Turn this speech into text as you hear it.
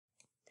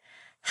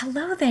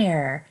Hello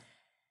there.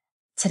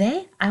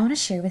 Today, I want to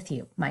share with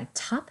you my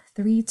top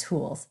 3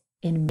 tools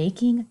in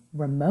making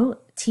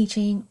remote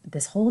teaching,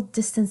 this whole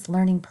distance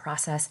learning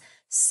process,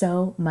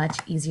 so much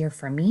easier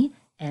for me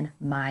and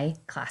my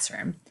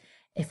classroom.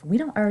 If we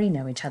don't already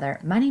know each other,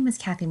 my name is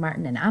Kathy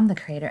Martin, and I'm the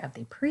creator of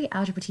the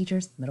Pre-Algebra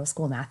Teachers Middle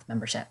School Math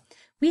membership.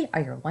 We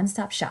are your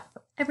one-stop shop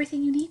for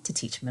everything you need to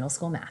teach middle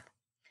school math.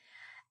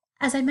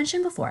 As I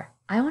mentioned before,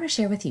 I want to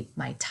share with you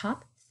my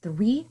top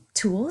 3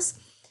 tools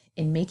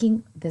in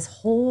making this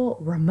whole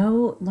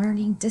remote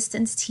learning,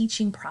 distance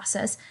teaching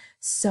process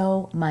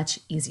so much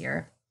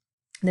easier.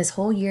 This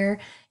whole year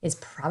is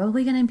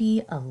probably going to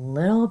be a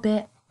little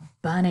bit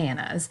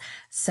bananas.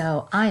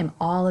 So I am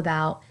all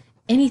about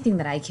anything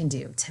that I can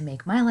do to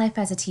make my life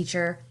as a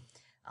teacher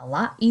a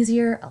lot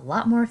easier, a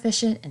lot more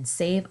efficient, and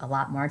save a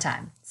lot more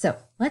time. So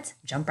let's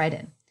jump right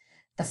in.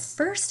 The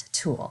first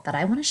tool that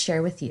I want to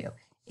share with you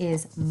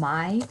is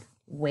my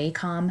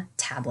Wacom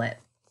Tablet.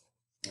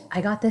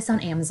 I got this on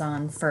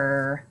Amazon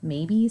for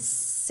maybe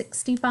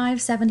 $65,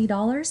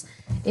 $70.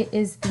 It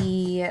is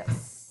the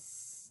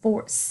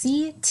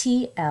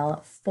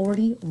CTL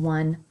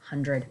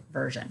 4100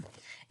 version.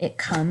 It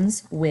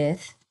comes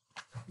with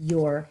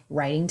your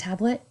writing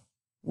tablet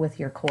with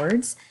your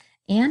cords,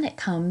 and it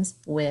comes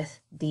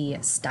with the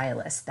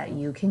stylus that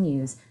you can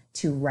use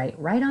to write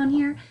right on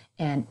here,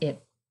 and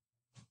it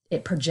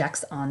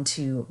projects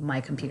onto my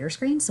computer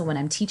screen. So when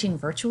I'm teaching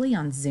virtually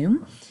on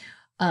Zoom,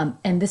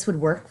 and this would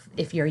work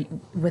if you're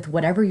with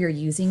whatever you're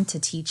using to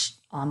teach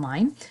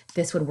online,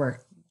 this would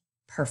work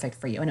perfect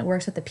for you. And it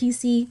works with the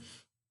PC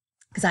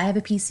because I have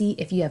a PC.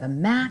 If you have a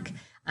Mac,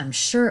 I'm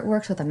sure it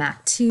works with a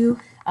Mac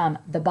too.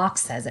 The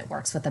box says it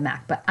works with a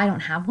Mac, but I don't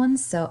have one,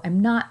 so I'm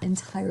not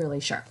entirely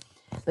sure.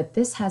 But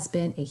this has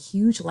been a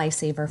huge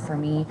lifesaver for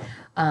me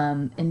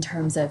in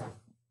terms of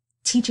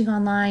teaching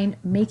online,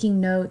 making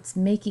notes,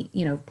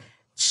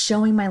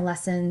 showing my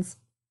lessons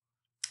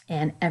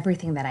and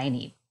everything that I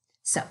need.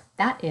 So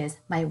that is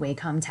my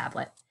Wacom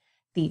tablet.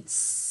 The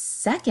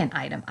second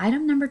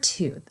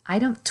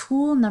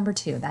tool number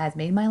two that has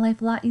made my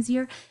life a lot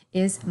easier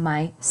is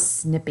my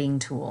snipping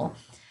tool.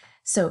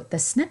 So the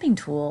snipping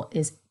tool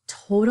is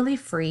totally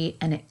free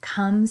and it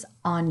comes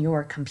on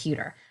your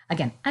computer.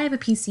 Again, I have a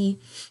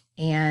PC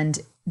and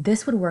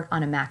this would work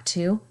on a Mac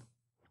too.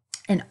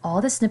 And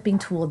all the snipping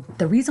tool,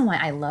 the reason why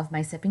I love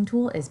my snipping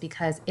tool is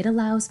because it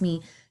allows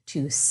me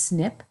to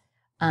snip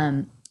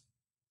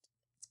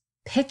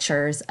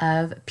pictures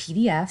of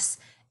PDFs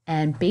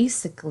and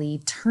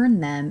basically turn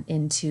them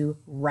into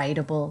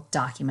writable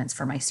documents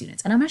for my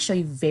students. And I'm going to show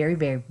you very,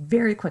 very,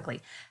 very quickly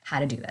how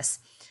to do this.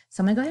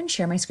 So I'm going to go ahead and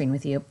share my screen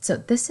with you. So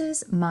this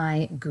is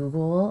my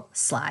Google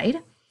slide,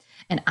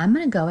 and I'm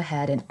going to go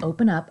ahead and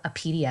open up a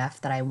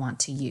PDF that I want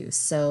to use.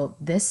 So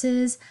this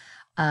is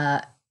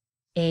a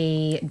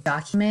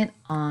document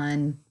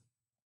on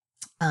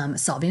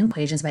solving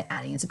equations by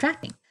adding and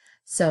subtracting.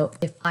 So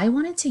if I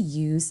wanted to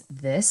use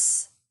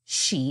this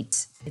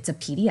sheet, it's a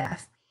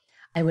PDF,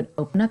 I would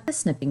open up the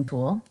snipping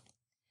tool,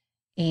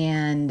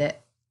 and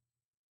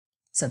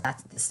so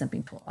that's the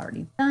snipping tool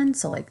already done.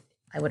 So like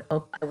I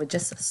would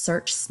just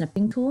search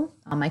snipping tool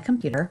on my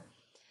computer,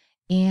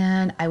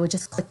 and I would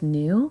just click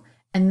new,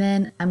 and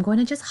then I'm going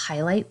to just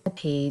highlight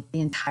the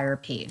entire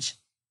page.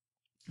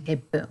 Okay,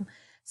 boom.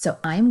 So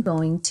I'm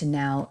going to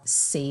now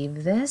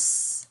save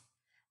this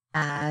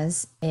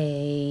as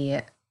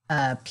a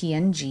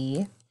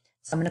PNG.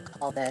 So I'm going to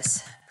call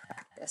this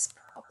practice problems.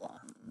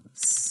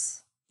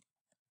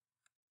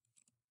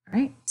 All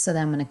right, so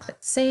then I'm going to click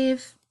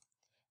save.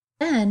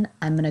 Then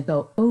I'm going to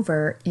go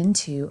over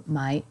into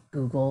my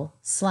Google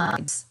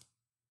Slides.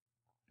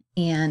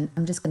 And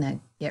I'm just going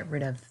to get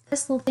rid of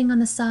this little thing on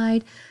the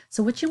side.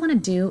 So what you want to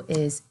do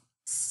is,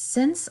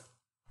 since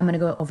I'm going to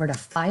go over to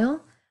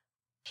File,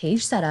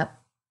 Page Setup,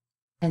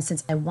 and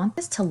since I want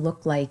this to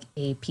look like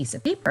a piece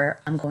of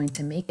paper, I'm going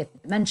to make it the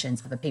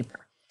dimensions of a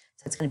paper.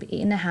 So it's going to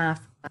be 8.5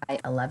 by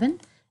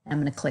 11. And I'm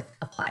going to click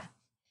Apply.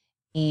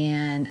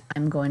 And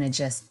I'm going to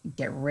just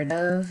get rid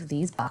of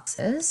these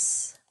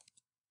boxes.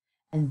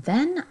 And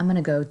then I'm going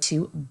to go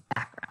to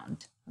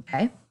Background.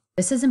 Okay.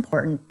 This is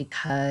important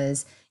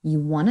because you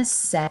want to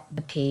set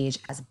the page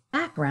as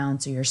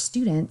background so your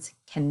students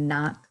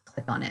cannot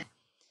click on it.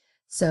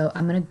 So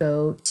I'm going to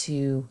go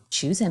to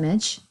Choose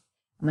Image.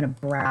 I'm going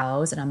to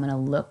browse, and I'm going to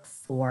look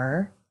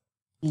for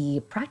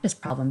the practice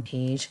problem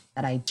page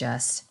that I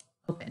just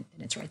opened.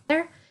 And it's right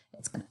there.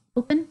 It's going to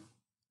open.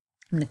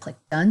 I'm going to click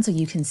Done so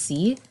you can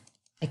see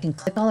I can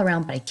click all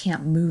around, but I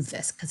can't move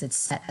this because it's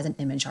set as an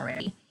image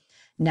already.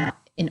 Now,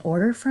 in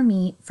order for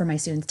my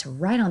students to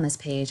write on this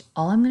page,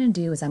 all I'm going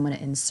to do is I'm going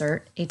to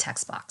insert a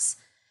text box.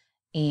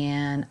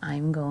 And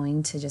I'm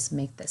going to just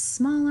make this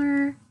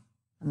smaller.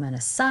 I'm going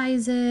to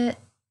size it.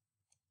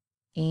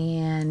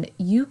 And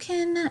you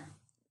can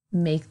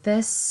make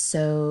this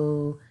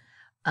so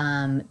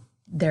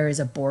there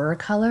is a border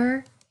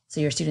color so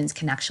your students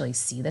can actually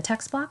see the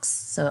text box.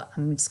 So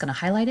I'm just going to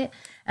highlight it,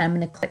 and I'm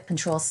going to click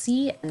Control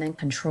C and then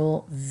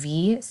Control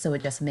V, so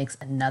it just makes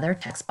another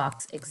text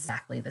box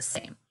exactly the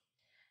same.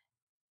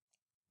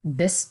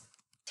 This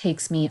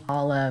takes me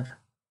all of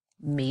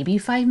maybe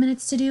 5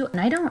 minutes to do. And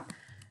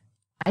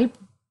I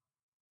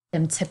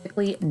am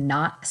typically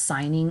not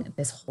assigning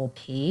this whole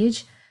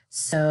page.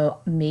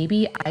 So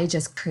maybe I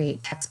just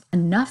create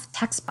enough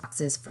text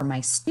boxes for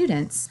my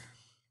students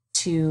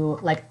to,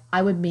 like,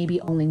 I would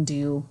maybe only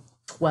do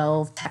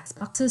 12 text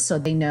boxes so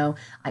they know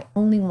I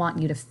only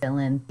want you to fill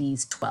in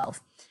these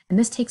 12. And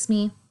this takes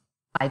me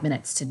 5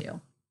 minutes to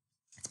do.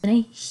 It's been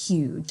a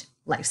huge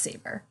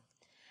lifesaver.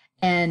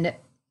 And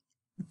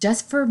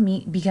just for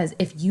me, because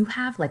if you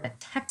have like a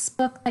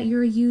textbook that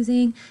you're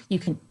using, you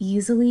can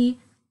easily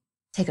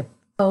take a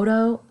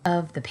photo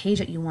of the page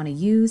that you want to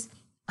use,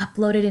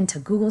 upload it into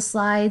Google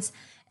Slides,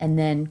 and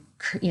then,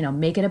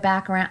 make it a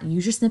background,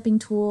 use your snipping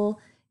tool,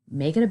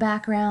 make it a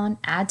background,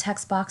 add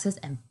text boxes,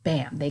 and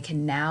bam, they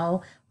can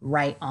now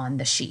write on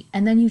the sheet.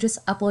 And then you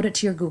just upload it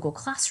to your Google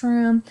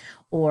Classroom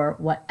or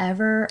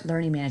whatever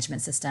learning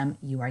management system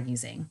you are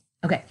using.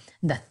 Okay,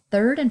 the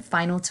third and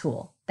final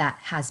tool that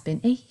has been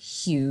a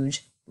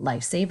huge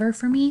lifesaver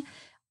for me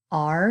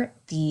are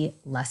the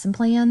lesson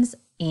plans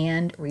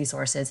and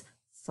resources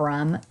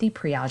from the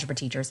Prealgebra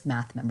Teachers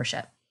Math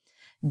membership.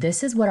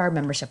 This is what our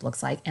membership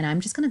looks like. And I'm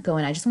just going to go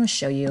in. I just want to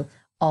show you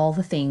all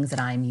the things that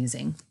I'm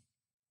using.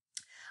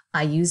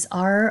 I use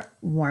our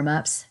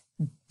warm-ups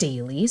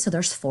daily. So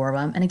there's 4 of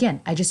them. And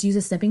again, I just use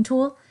a snipping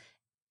tool,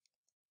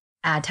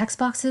 add text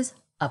boxes,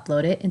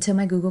 upload it into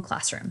my Google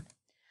Classroom.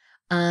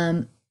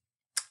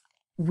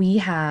 We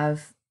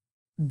have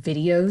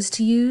videos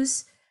to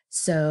use.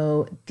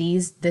 So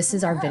this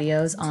is our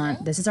video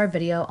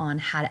on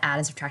how to add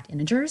and subtract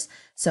integers.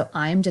 So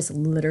I'm just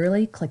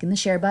literally clicking the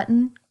share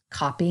button,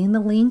 copying the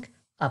link,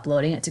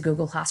 uploading it to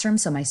Google Classroom.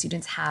 So my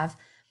students have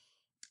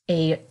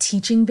a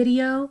teaching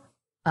video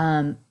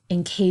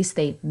in case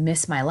they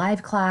miss my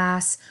live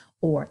class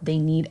or they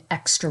need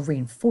extra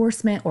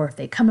reinforcement, or if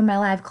they come in my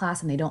live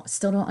class and they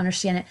still don't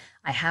understand it,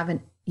 I have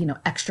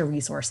extra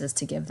resources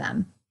to give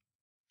them.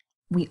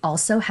 We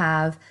also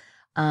have,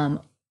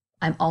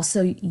 I'm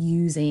also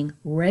using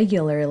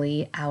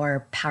regularly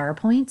our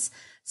PowerPoints.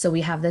 So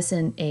we have this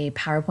in a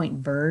PowerPoint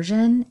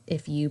version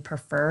if you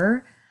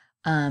prefer,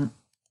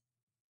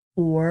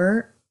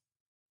 or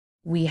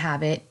we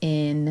have it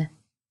in,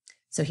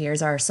 so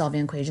here's our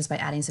solving equations by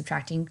adding and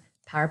subtracting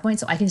PowerPoint.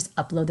 So I can just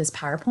upload this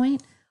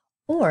PowerPoint,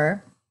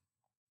 or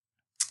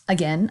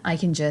again, where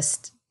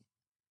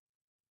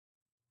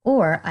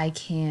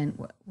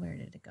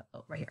did it go?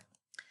 Oh, right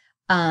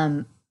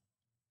here.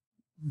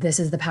 This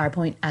is the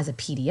PowerPoint as a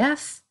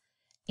PDF,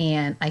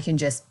 and I can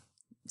just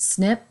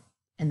snip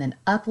and then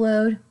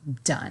upload,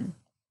 done.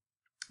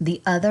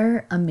 The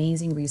other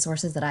amazing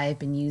resources that I have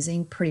been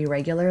using pretty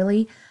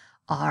regularly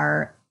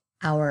are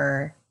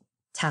our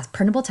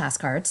printable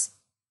task cards.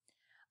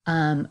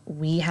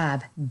 We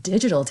have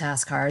digital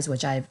task cards,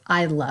 which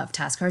I love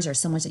task cards.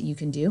 There's so much that you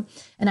can do.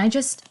 And I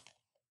just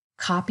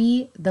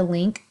copy the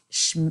link,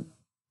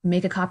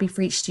 make a copy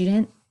for each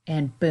student,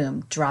 and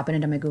boom, drop it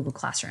into my Google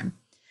Classroom.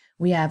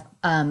 We have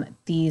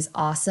these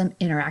awesome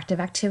interactive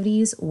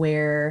activities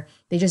where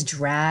they just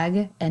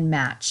drag and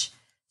match.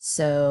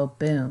 So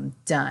boom,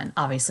 done.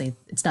 Obviously,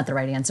 it's not the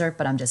right answer,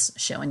 but I'm just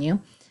showing you.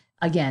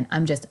 Again,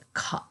 I'm just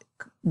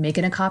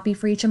making a copy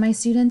for each of my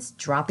students,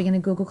 dropping in a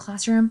Google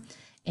Classroom,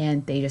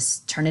 and they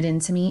just turn it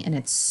into me, and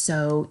it's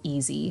so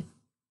easy.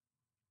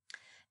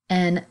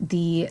 And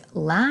the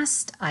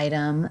last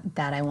item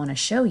that I want to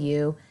show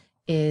you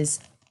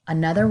is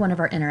another one of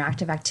our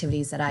interactive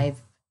activities that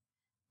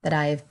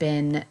I've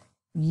been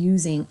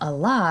using a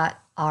lot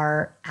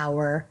are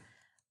our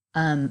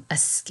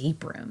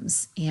escape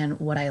rooms. And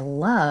what I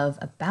love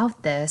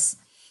about this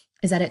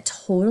is that it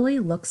totally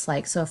looks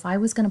like, so if I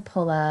was going to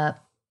pull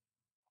up,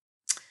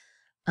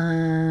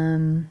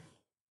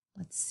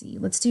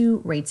 let's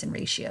do rates and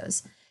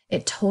ratios.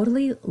 It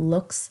totally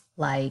looks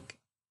like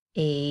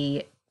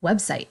a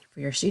website for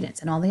your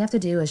students. And all they have to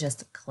do is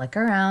just click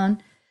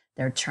around.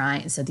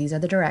 So these are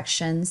the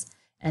directions,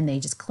 and they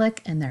just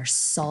click and they're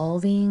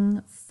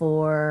solving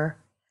for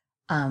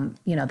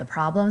the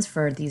problems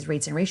for these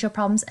rates and ratio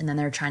problems, and then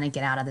they're trying to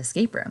get out of the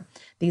escape room.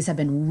 These have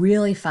been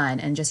really fun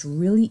and just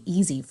really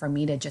easy for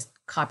me to just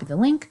copy the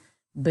link,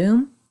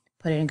 boom,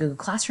 put it in Google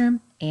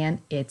Classroom,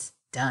 and it's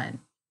done.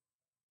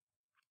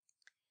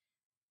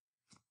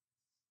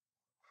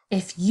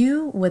 If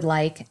you would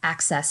like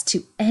access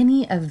to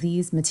any of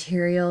these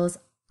materials,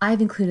 I've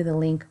included the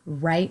link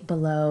right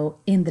below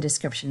in the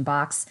description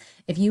box.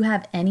 If you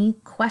have any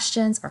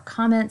questions or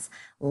comments,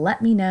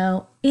 let me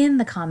know in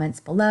the comments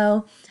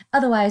below.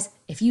 Otherwise,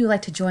 if you would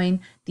like to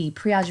join the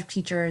Prealgebra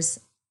Teachers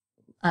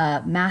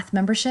Math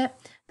membership,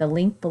 the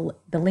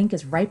link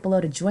is right below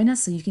to join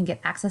us so you can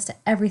get access to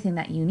everything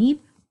that you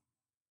need.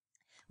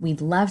 We'd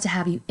love to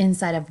have you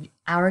inside of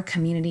our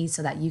community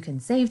so that you can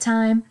save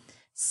time,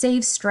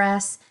 save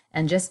stress,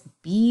 and just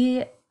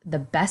be the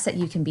best that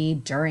you can be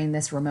during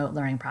this remote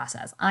learning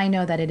process. I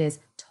know that it is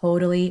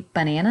totally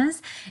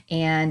bananas,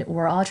 and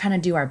we're all trying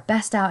to do our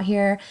best out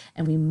here,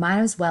 and we might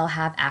as well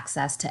have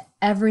access to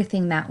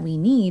everything that we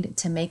need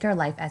to make our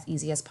life as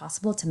easy as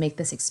possible, to make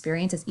this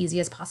experience as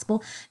easy as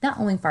possible, not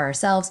only for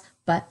ourselves,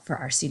 but for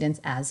our students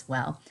as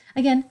well.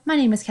 Again, my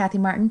name is Kathy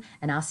Martin,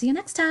 and I'll see you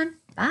next time.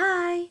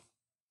 Bye.